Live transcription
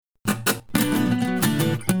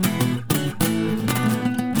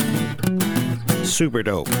super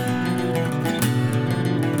dope.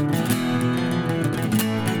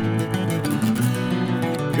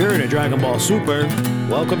 You're in a Dragon Ball Super.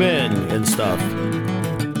 Welcome in and stuff.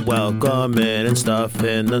 Welcome in and stuff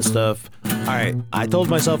and stuff. All right, I told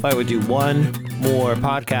myself I would do one more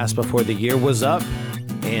podcast before the year was up,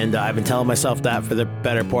 and I've been telling myself that for the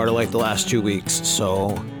better part of like the last 2 weeks. So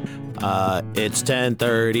it's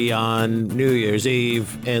 10:30 on New Year's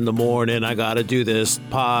Eve in the morning. I gotta do this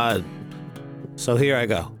pod. So here I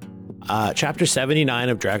go. Chapter 79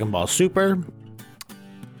 of Dragon Ball Super.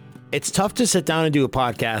 It's tough to sit down and do a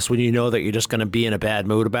podcast when you know that you're just going to be in a bad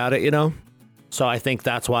mood about it, you know? So I think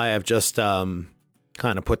that's why I've just kind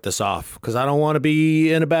of put this off, because I don't want to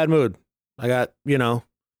be in a bad mood. I got,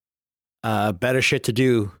 better shit to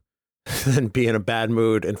do than be in a bad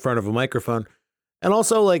mood in front of a microphone. And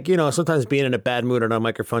also, sometimes being in a bad mood on a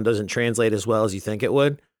microphone doesn't translate as well as you think it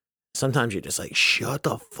would. Sometimes you're just like, shut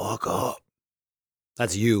the fuck up.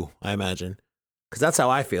 That's you, I imagine. Because that's how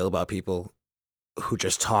I feel about people who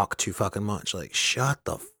just talk too fucking much. Like, shut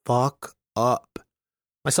the fuck up.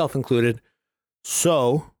 Myself included.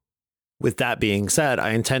 So, with that being said,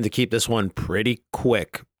 I intend to keep this one pretty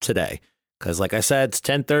quick today. Because like I said, it's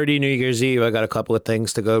 10:30 New Year's Eve. I got a couple of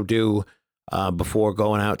things to go do before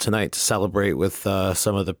going out tonight to celebrate with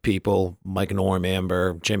some of the people. Mike, Norm,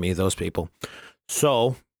 Amber, Jimmy, those people.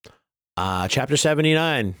 So, chapter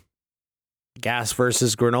 79. Gas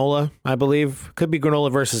versus Granolah, I believe. Could be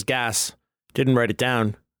Granolah versus Gas. Didn't write it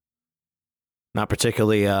down. Not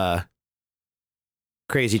particularly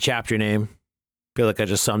crazy chapter name. Feel like I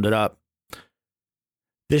just summed it up.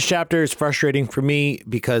 This chapter is frustrating for me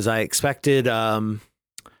because I expected, some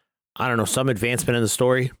advancement in the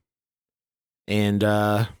story. And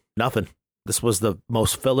nothing. This was the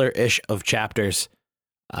most filler-ish of chapters.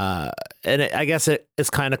 I guess it's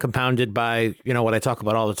kind of compounded by, what I talk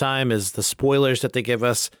about all the time is the spoilers that they give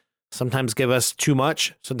us. Sometimes give us too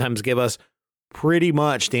much. Sometimes give us pretty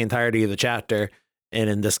much the entirety of the chapter. And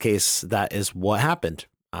in this case, that is what happened.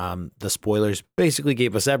 The spoilers basically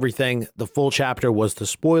gave us everything. The full chapter was the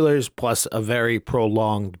spoilers plus a very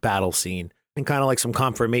prolonged battle scene and kind of like some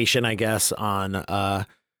confirmation, I guess, on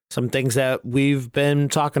some things that we've been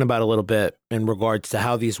talking about a little bit in regards to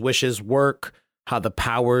how these wishes work, how the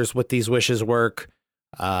powers with these wishes work,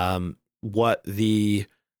 what the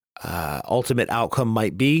ultimate outcome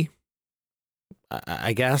might be.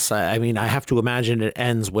 I guess. I mean, I have to imagine it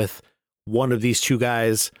ends with one of these two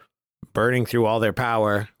guys burning through all their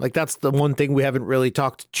power. Like, that's the one thing we haven't really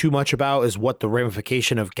talked too much about is what the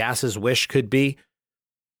ramification of Gas's wish could be.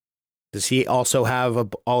 Does he also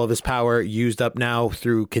have all of his power used up now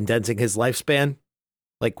through condensing his lifespan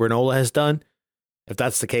like Granolah has done? If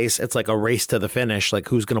that's the case, it's like a race to the finish. Like,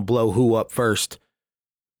 who's going to blow who up first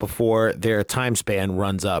before their time span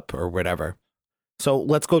runs up or whatever. So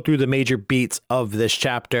let's go through the major beats of this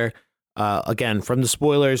chapter. Again, from the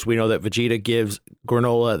spoilers, we know that Vegeta gives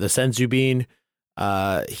Granolah the Senzu Bean.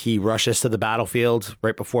 He rushes to the battlefield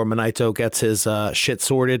right before Minato gets his shit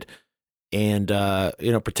sorted and,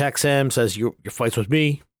 protects him, says, your fight's with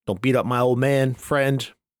me. Don't beat up my old man, friend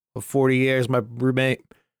of 40 years, my roommate,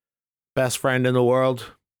 best friend in the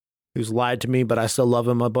world, who's lied to me, but I still love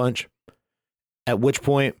him a bunch. At which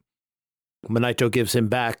point, Minato gives him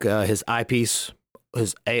back his eyepiece,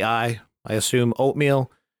 his AI, I assume,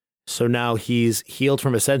 oatmeal. So now he's healed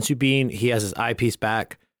from a sensu bean. He has his eyepiece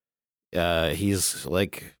back. He's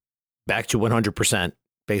like back to 100%,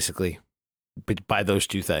 basically, by those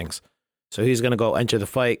two things. So he's going to go enter the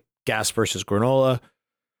fight, Gas versus Granolah.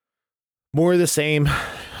 More of the same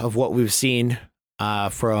of what we've seen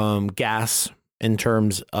from Gas in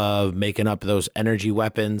terms of making up those energy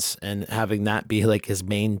weapons and having that be like his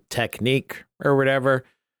main technique or whatever.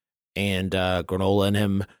 And Granolah and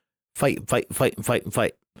him fight.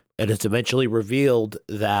 And it's eventually revealed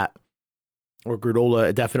that, or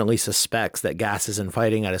Granolah definitely suspects that Gas isn't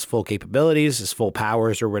fighting at his full capabilities, his full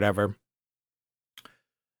powers or whatever.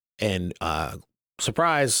 And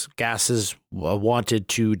surprise, Gas has wanted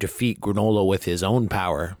to defeat Granolah with his own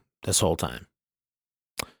power this whole time.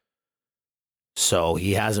 So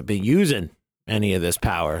he hasn't been using any of this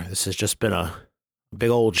power. This has just been a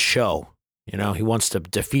big old show. He wants to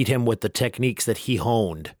defeat him with the techniques that he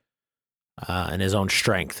honed and his own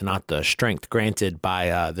strength, not the strength granted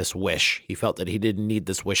by this wish. He felt that he didn't need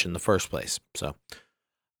this wish in the first place. So,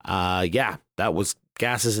 that was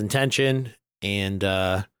Gas's intention. And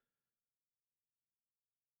the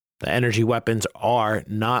energy weapons are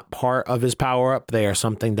not part of his power-up. They are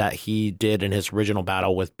something that he did in his original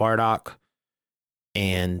battle with Bardock.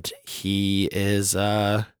 And he is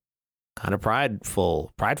kind of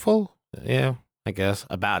prideful, yeah, I guess,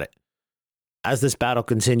 about it. as this battle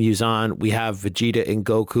continues on, we have Vegeta and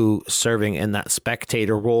Goku serving in that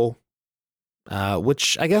spectator role,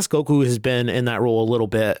 which I guess Goku has been in that role a little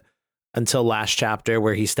bit until last chapter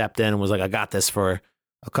where he stepped in and was like, I got this for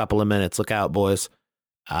a couple of minutes. Look out, boys.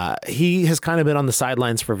 He has kind of been on the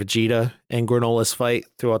sidelines for Vegeta and Granola's fight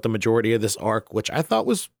throughout the majority of this arc, which I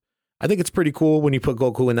think it's pretty cool when you put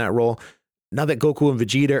Goku in that role. Now that Goku and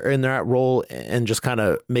Vegeta are in that role and just kind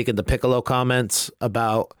of making the Piccolo comments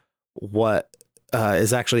about what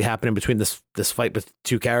is actually happening between this fight with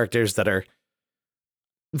two characters that are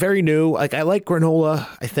very new. Like, I like Granolah.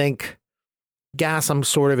 I think Gas I'm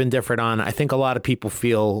sort of indifferent on. I think a lot of people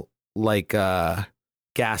feel like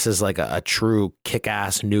Gas is like a true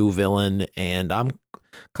kick-ass new villain, and I'm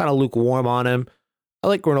kind of lukewarm on him. I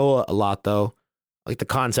like Granolah a lot, though. I like the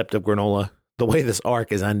concept of Granolah. The way this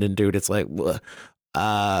arc is ending, dude, it's like, but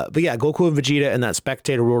yeah, Goku and Vegeta and that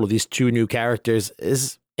spectator role of these two new characters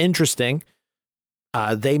is interesting.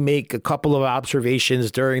 They make a couple of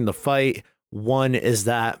observations during the fight. One is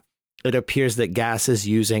that it appears that Gas is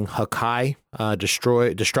using Hakai,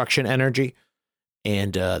 destruction energy,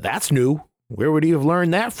 and that's new. Where would he have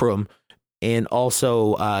learned that from? And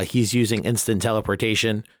also, he's using instant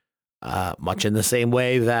teleportation, much in the same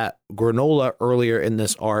way that Granolah earlier in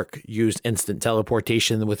this arc used instant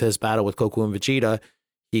teleportation with his battle with Goku and Vegeta.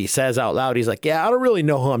 He says out loud, he's like, yeah, I don't really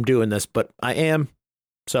know how I'm doing this, but I am.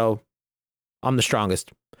 So I'm the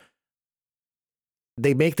strongest.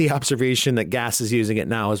 They make the observation that Gas is using it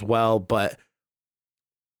now as well, but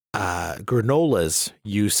Granola's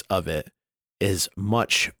use of it is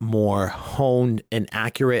much more honed and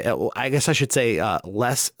accurate. I guess I should say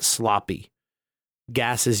less sloppy.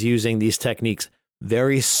 Gas is using these techniques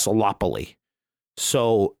very sloppily.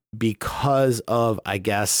 So because of, I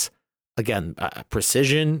guess, again,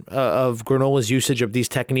 precision of Granola's usage of these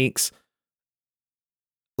techniques,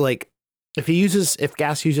 like if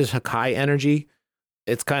Gas uses Hakai energy,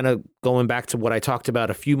 it's kind of going back to what I talked about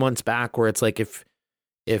a few months back, where it's like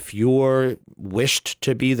if you're wished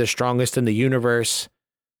to be the strongest in the universe,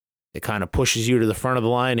 it kind of pushes you to the front of the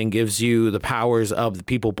line and gives you the powers of the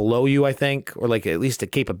people below you, I think, or like at least a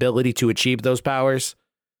capability to achieve those powers.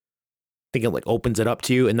 I think it like opens it up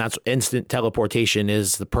to you, and that's instant teleportation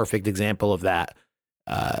is the perfect example of that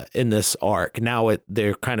in this arc. Now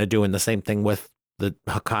they're kind of doing the same thing with the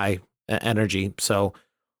Hakai energy. So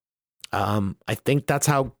I think that's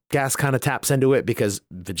how Gas kind of taps into it, because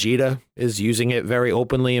Vegeta is using it very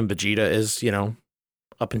openly, and Vegeta is,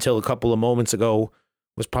 up until a couple of moments ago,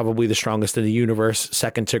 was probably the strongest in the universe,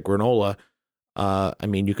 second to Granolah. I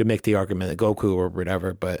mean, you could make the argument that Goku or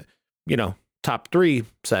whatever, but, top three,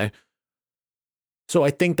 say. So I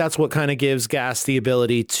think that's what kind of gives Gas the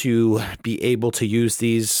ability to be able to use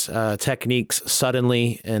these techniques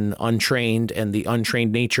suddenly and untrained, and the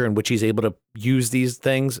untrained nature in which he's able to use these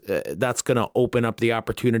things. That's going to open up the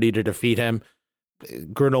opportunity to defeat him.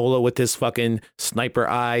 Granolah with his fucking sniper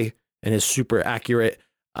eye and his super accurate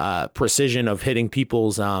precision of hitting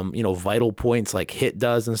people's, vital points like Hit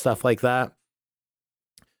does and stuff like that.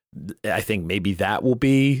 I think maybe that will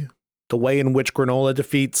be the way in which Granolah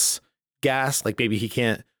defeats Gas. Like maybe he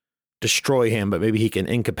can't destroy him, but maybe he can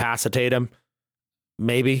incapacitate him.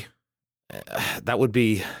 Maybe that would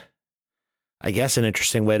be, I guess, an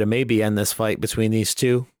interesting way to maybe end this fight between these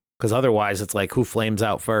two, because otherwise it's like, who flames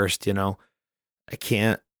out first? I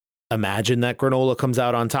can't imagine that Granolah comes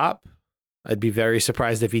out on top. I'd be very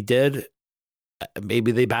surprised if he did.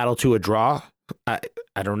 Maybe they battle to a draw. I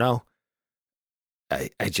don't know.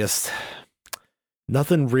 I just,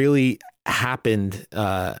 nothing really happened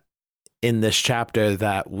in this chapter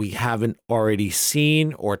that we haven't already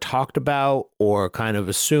seen or talked about or kind of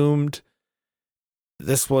assumed.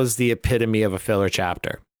 This was the epitome of a filler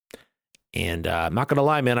chapter. And I'm not going to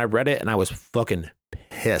lie, man, I read it and I was fucking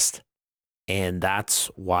pissed. And that's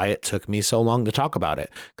why it took me so long to talk about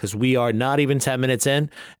it, because we are not even 10 minutes in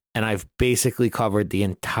and I've basically covered the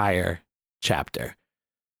entire chapter.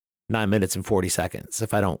 9 minutes and 40 seconds.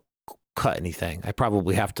 If I don't cut anything, I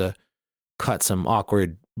probably have to cut some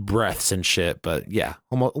awkward breaths and shit, but yeah,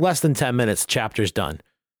 almost less than 10 minutes, chapter's done.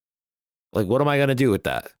 Like, what am I gonna do with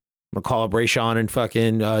that? I'm gonna call up Rayshawn and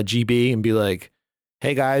fucking GB and be like,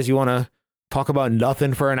 hey guys, you wanna talk about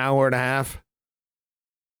nothing for an hour and a half?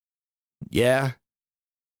 Yeah.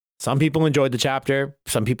 Some people enjoyed the chapter,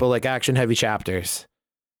 some people like action heavy chapters,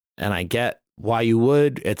 and I get why you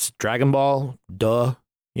would. It's Dragon Ball, duh.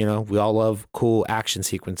 We all love cool action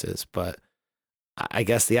sequences, but I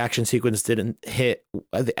guess the action sequences didn't hit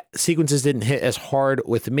as hard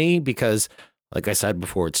with me because, like I said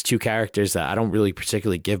before, it's two characters that I don't really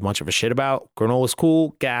particularly give much of a shit about. Granola's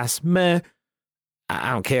cool, Gas, meh.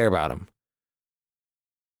 I don't care about him.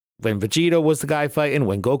 when Vegeta was the guy fighting,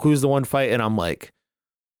 when Goku's the one fighting, I'm like,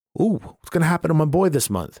 ooh, what's going to happen to my boy this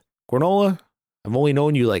month? Granolah, I've only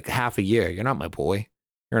known you like half a year. You're not my boy.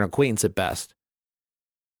 You're an acquaintance at best.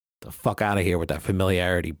 The fuck out of here with that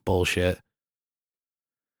familiarity bullshit.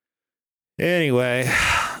 Anyway,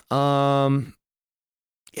 yeah,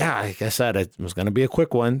 like I said, it was going to be a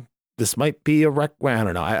quick one. This might be I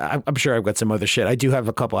don't know. I'm sure I've got some other shit. I do have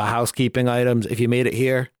a couple of housekeeping items. If you made it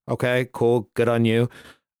here, okay, cool, good on you.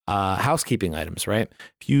 Housekeeping items, right?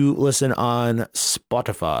 If you listen on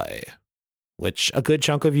Spotify, which a good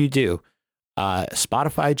chunk of you do,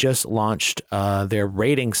 Spotify just launched their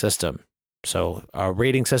rating system. So our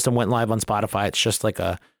rating system went live on Spotify. It's just like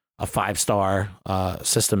a 5-star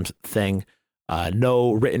system thing.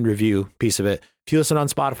 No written review piece of it. If you listen on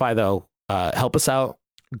Spotify, though, help us out.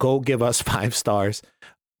 Go give us 5 stars.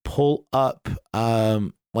 Pull up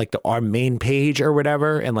like our main page or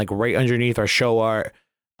whatever, and like right underneath our show art,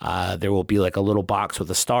 there will be like a little box with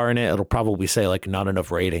a star in it. It'll probably say like not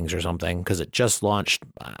enough ratings or something because it just launched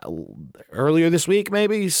earlier this week,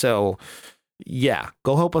 maybe. So yeah,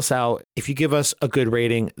 go help us out. If you give us a good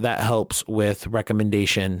rating, that helps with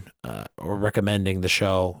recommendation or recommending the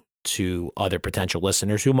show to other potential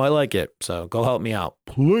listeners who might like it. So go help me out,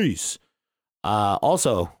 please.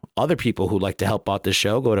 Also, other people who like to help out this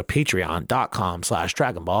show, go to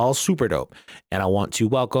patreon.com/Dragon Ball Superdope. And I want to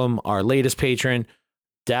welcome our latest patron,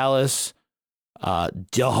 Dallas,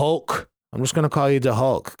 the Hulk. I'm just going to call you the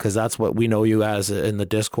Hulk because that's what we know you as in the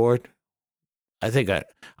Discord. I think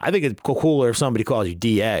it's cooler if somebody calls you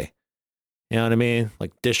DA. You know what I mean?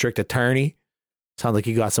 Like district attorney. Sounds like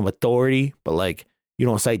you got some authority, but like you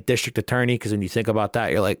don't say district attorney because when you think about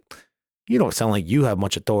that, you're like, you don't sound like you have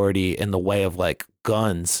much authority in the way of like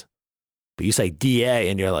guns. But you say DA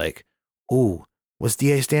and you're like, ooh, what's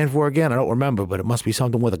DA stand for again? I don't remember, but it must be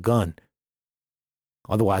something with a gun.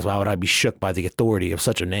 Otherwise, why would I be shook by the authority of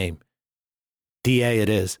such a name? DA it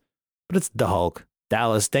is, but it's the Hulk.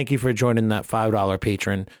 Dallas, thank you for joining that $5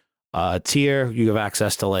 patron tier. You have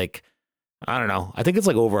access to like, I don't know. I think it's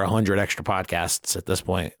like over 100 extra podcasts at this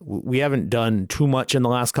point. We haven't done too much in the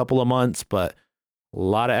last couple of months, but a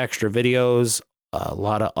lot of extra videos, a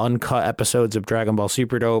lot of uncut episodes of Dragon Ball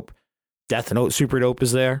Super Dope. Death Note Super Dope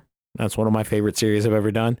is there. That's one of my favorite series I've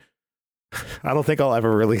ever done. I don't think I'll ever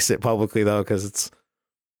release it publicly though, because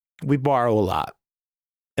we borrow a lot.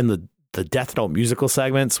 And the Death Note musical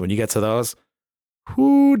segments, when you get to those,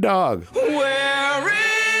 whoo dog. Where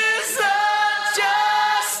is the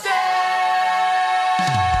justice?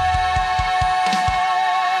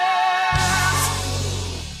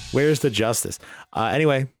 Where's the justice?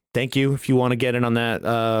 Anyway, thank you. If you want to get in on that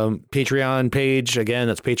Patreon page, again,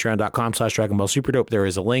 that's patreon.com/Dragon Ball Superdope. There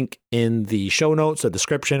is a link in the show notes, a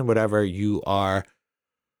description, whatever you are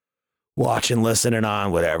watching, listening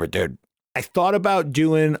on, whatever, dude. I thought about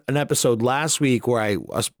doing an episode last week where I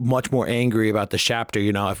was much more angry about the chapter.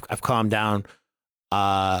 You know, I've calmed down,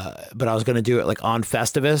 but I was going to do it like on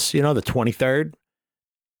Festivus, you know, the 23rd,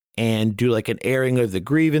 and do like an airing of the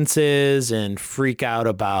grievances and freak out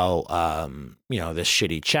about, you know, this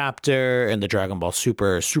shitty chapter and the Dragon Ball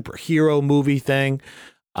superhero movie thing.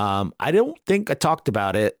 I don't think I talked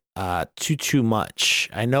about it too much.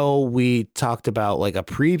 I know we talked about like a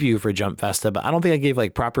preview for Jump Festa, but I don't think I gave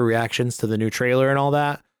like proper reactions to the new trailer and all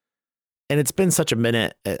that. And it's been such a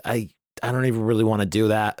minute. I don't even really want to do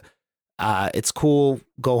that. It's cool.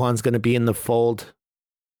 Gohan's going to be in the fold.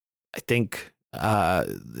 I think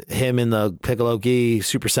him in the Piccolo Gi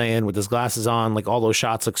Super Saiyan with his glasses on, like all those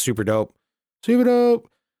shots look super dope. Super dope.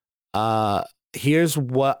 Here's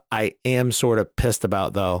what I am sort of pissed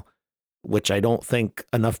about though, which I don't think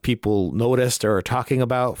enough people noticed or are talking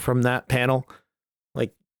about from that panel.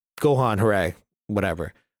 Like, Gohan, hooray,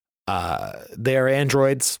 whatever. They're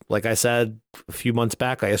androids. Like I said a few months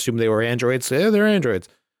back, I assumed they were androids. Yeah, they're androids.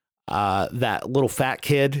 That little fat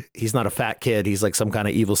kid, he's not a fat kid. He's like some kind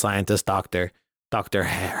of evil scientist doctor. Dr.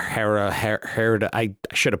 Hera. I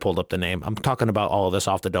should have pulled up the name. I'm talking about all of this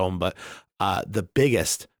off the dome, but the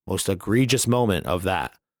biggest, most egregious moment of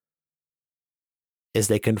that is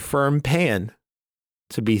they confirm Pan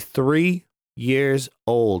to be 3 years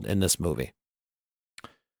old in this movie.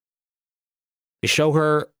 They show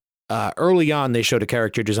her early on. They showed a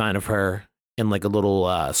character design of her in like a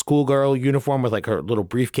little schoolgirl uniform with like her little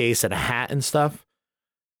briefcase and a hat and stuff.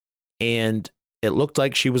 And it looked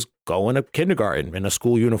like she was going to kindergarten in a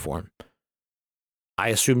school uniform. I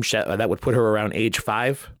assumed that would put her around age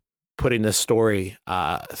 5. Putting this story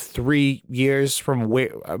 3 years from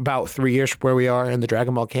about 3 years from where we are in the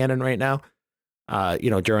Dragon Ball canon right now, you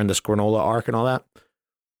know, during this Granolah arc and all that.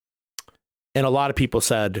 And a lot of people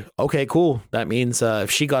said, okay, cool. That means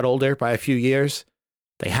if she got older by a few years,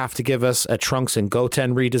 they have to give us a Trunks and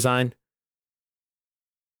Goten redesign.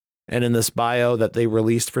 And in this bio that they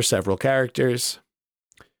released for several characters,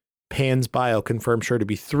 Pan's bio confirms her to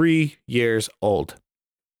be 3 years old.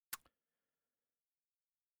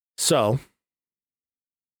 So,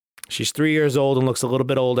 she's 3 years old and looks a little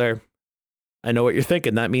bit older. I know what you're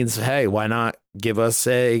thinking. That means, hey, why not give us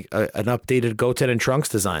an updated Goten and Trunks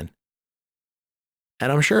design?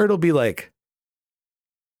 And I'm sure it'll be like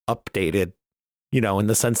updated, you know, in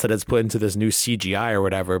the sense that it's put into this new CGI or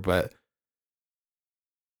whatever, but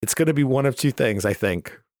it's going to be one of two things, I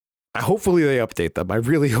think. Hopefully they update them. I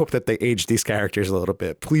really hope that they age these characters a little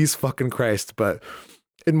bit. Please fucking Christ. But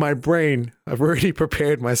in my brain, I've already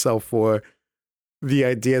prepared myself for the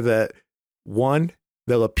idea that, one,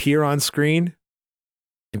 they'll appear on screen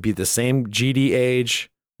and be the same GD age,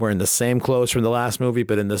 wearing the same clothes from the last movie,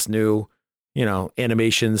 but in this new, you know,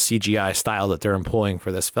 animation CGI style that they're employing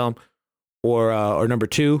for this film. Or number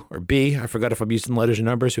two, or B, I forgot if I'm using letters and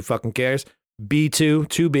numbers, who fucking cares? B2,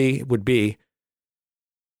 2B would be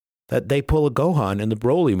that they pull a Gohan in the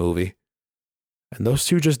Broly movie. And those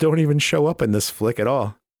two just don't even show up in this flick at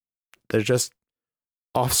all. They're just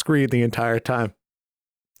off screen the entire time.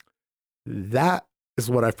 That is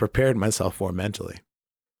what I've prepared myself for mentally.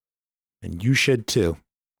 And you should too.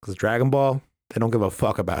 Because Dragon Ball, they don't give a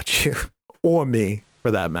fuck about you. Or me,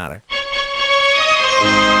 for that matter.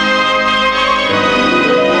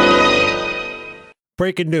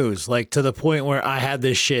 Breaking news, like to the point where I had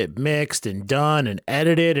this shit mixed and done and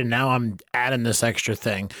edited, and now I'm adding this extra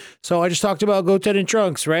thing. So I just talked about Goten and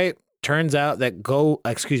Trunks, right? Turns out that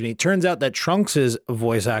Trunks'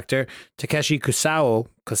 voice actor, Takeshi Kusao,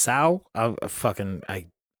 I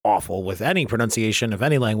awful with any pronunciation of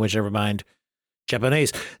any language, never mind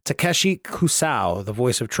Japanese. Takeshi Kusao, the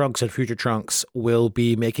voice of Trunks and future Trunks, will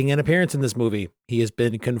be making an appearance in this movie. He has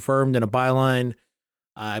been confirmed in a byline.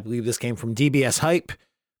 I believe this came from DBS Hype,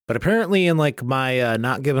 but apparently in like my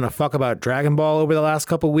not giving a fuck about Dragon Ball over the last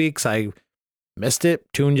couple weeks, I missed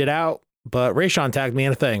it, tuned it out, but Rayshawn tagged me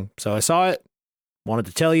in a thing. So I saw it, wanted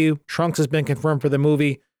to tell you, Trunks has been confirmed for the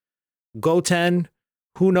movie. Goten,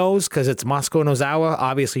 who knows, because it's Masuko Nozawa.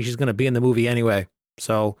 Obviously, she's going to be in the movie anyway.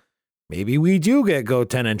 So maybe we do get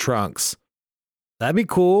Goten and Trunks. That'd be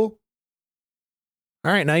cool.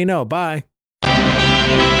 All right, now you know. Bye.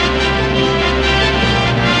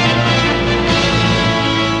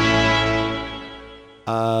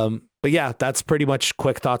 But yeah, that's pretty much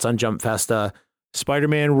quick thoughts on Jump Festa.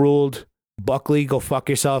 Spider-Man ruled. Buckley, go fuck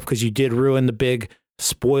yourself because you did ruin the big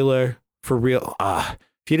spoiler for real. If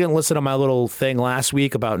you didn't listen to my little thing last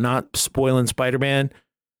week about not spoiling Spider-Man,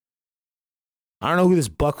 I don't know who this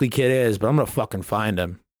Buckley kid is, but I'm going to fucking find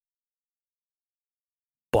him.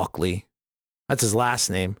 Buckley. That's his last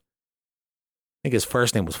name. I think his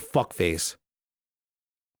first name was Fuckface.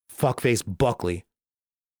 Fuckface Buckley.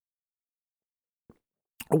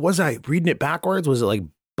 Or was I reading it backwards? Was it like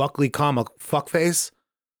Buckley, Fuckface?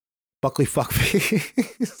 Buckley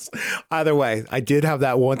Fuckface. Either way, I did have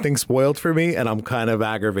that one thing spoiled for me, and I'm kind of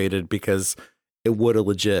aggravated because it would have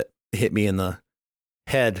legit hit me in the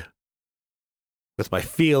head with my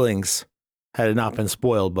feelings had it not been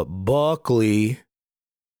spoiled, but Buckley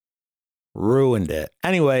ruined it.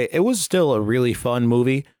 Anyway, it was still a really fun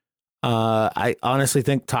movie. I honestly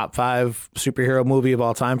think top 5 superhero movie of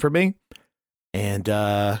all time for me. And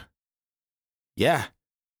yeah,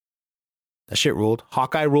 that shit ruled.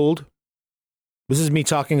 Hawkeye ruled. This is me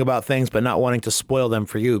talking about things, but not wanting to spoil them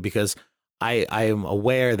for you because I am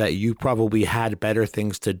aware that you probably had better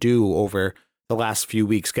things to do over the last few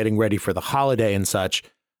weeks getting ready for the holiday and such,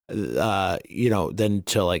 than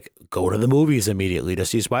to like go to the movies immediately to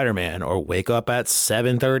see Spider-Man or wake up at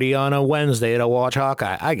 7:30 on a Wednesday to watch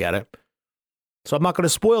Hawkeye. I get it. So I'm not going to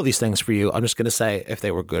spoil these things for you. I'm just going to say if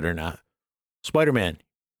they were good or not. Spider-Man,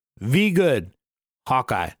 V good.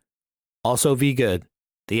 Hawkeye, also V good.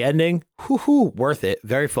 The ending, worth it.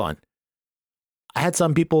 Very fun. I had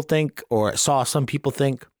some people think, or saw some people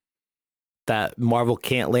think, that Marvel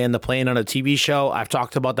can't land the plane on a TV show. I've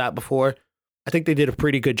talked about that before. I think they did a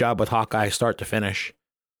pretty good job with Hawkeye start to finish.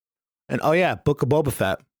 And oh yeah, Book of Boba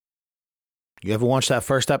Fett. You ever watched that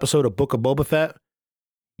first episode of Book of Boba Fett?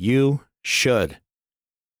 You should.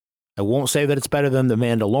 I won't say that it's better than The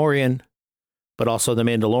Mandalorian, but also The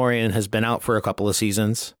Mandalorian has been out for a couple of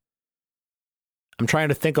seasons. I'm trying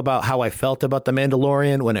to think about how I felt about The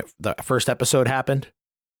Mandalorian when the first episode happened.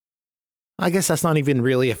 I guess that's not even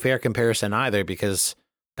really a fair comparison either, because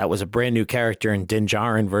that was a brand new character in Din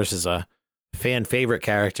Djarin versus a fan favorite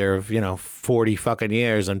character of, 40 fucking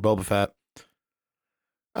years in Boba Fett.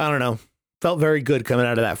 I don't know. Felt very good coming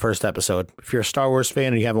out of that first episode. If you're a Star Wars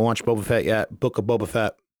fan and you haven't watched Boba Fett yet, Book of Boba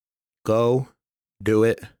Fett, go do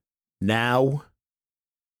it now.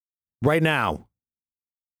 Right now.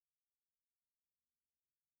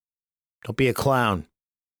 Don't be a clown.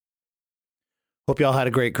 Hope y'all had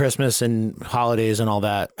a great Christmas and holidays and all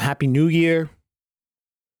that. Happy New Year.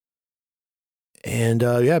 And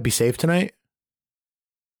yeah, be safe tonight.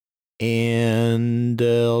 And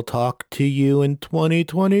I'll talk to you in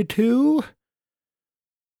 2022.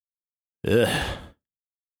 Ugh.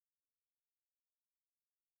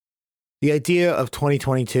 The idea of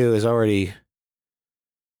 2022 is already,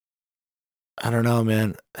 I don't know,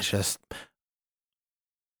 man. It's just,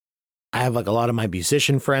 I have like a lot of my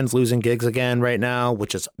musician friends losing gigs again right now,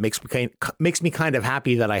 which is makes me kind of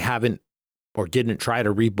happy that I haven't or didn't try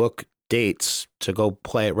to rebook dates to go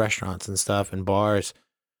play at restaurants and stuff and bars.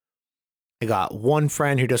 I got one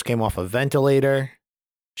friend who just came off a ventilator.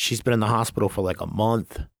 She's been in the hospital for like a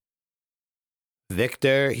month.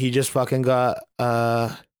 Victor, he just fucking got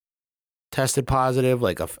tested positive.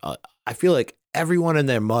 Like I feel like everyone and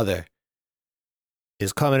their mother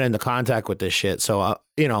is coming into contact with this shit. So,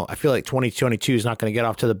 you know, I feel like 2022 is not going to get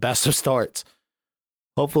off to the best of starts.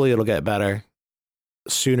 Hopefully it'll get better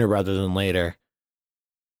sooner rather than later.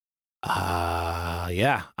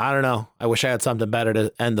 Yeah, I don't know. I wish I had something better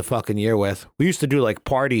to end the fucking year with. We used to do like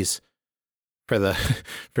parties for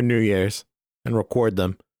for New Year's and record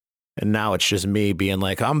them. And now it's just me being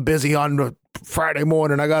like, I'm busy on Friday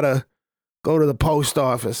morning. I got to go to the post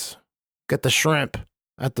office, get the shrimp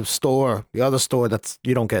at the store, the other store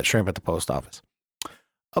you don't get shrimp at the post office.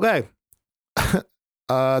 Okay.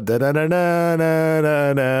 Don't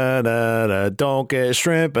get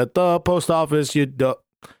shrimp at the post office. You don't.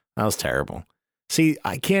 That was terrible. See,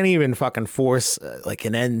 I can't even fucking force like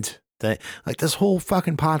an end thing. Like this whole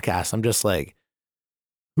fucking podcast, I'm just like,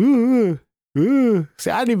 ooh.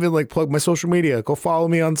 See, I didn't even like plug my social media. Go follow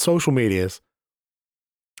me on social medias.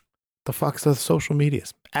 The fuck's the social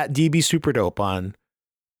medias? At DB Superdope on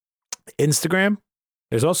Instagram.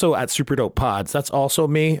 There's also at Superdope Pods. That's also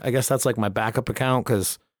me. I guess that's like my backup account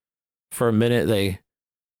because for a minute they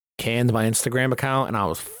canned my Instagram account and I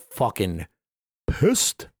was fucking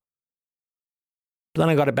pissed. But then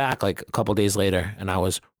I got it back like a couple days later and I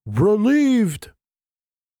was relieved.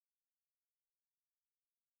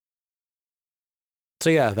 So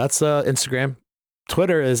yeah, that's Instagram.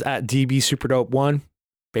 Twitter is at DB Superdope1.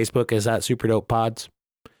 Facebook is at Superdope Pods.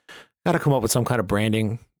 Got to come up with some kind of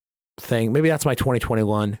branding thing. Maybe that's my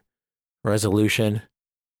 2021 resolution.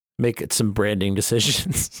 Make it some branding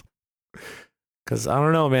decisions. Because I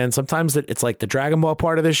don't know, man. Sometimes it's like the Dragon Ball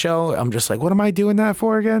part of the show. I'm just like, what am I doing that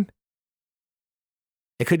for again?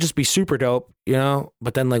 It could just be super dope, you know?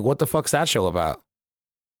 But then like, what the fuck's that show about?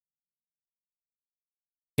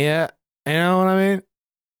 Yeah, you know what I mean?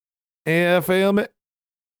 Yeah, feel me?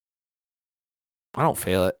 I don't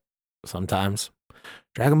feel it sometimes.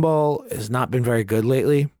 Dragon Ball has not been very good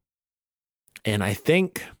lately. And I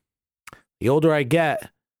think the older I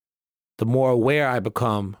get, the more aware I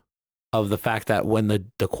become of the fact that when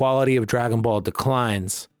the quality of Dragon Ball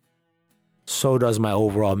declines, so does my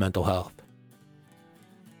overall mental health.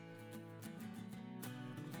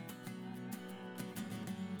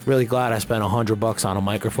 Really glad I spent $100 on a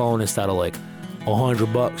microphone instead of like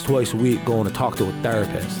 $100 twice a week going to talk to a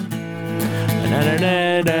therapist.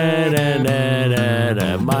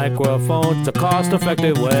 Microphone's a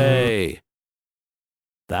cost-effective way.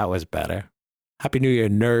 That was better. Happy New Year,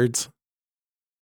 nerds.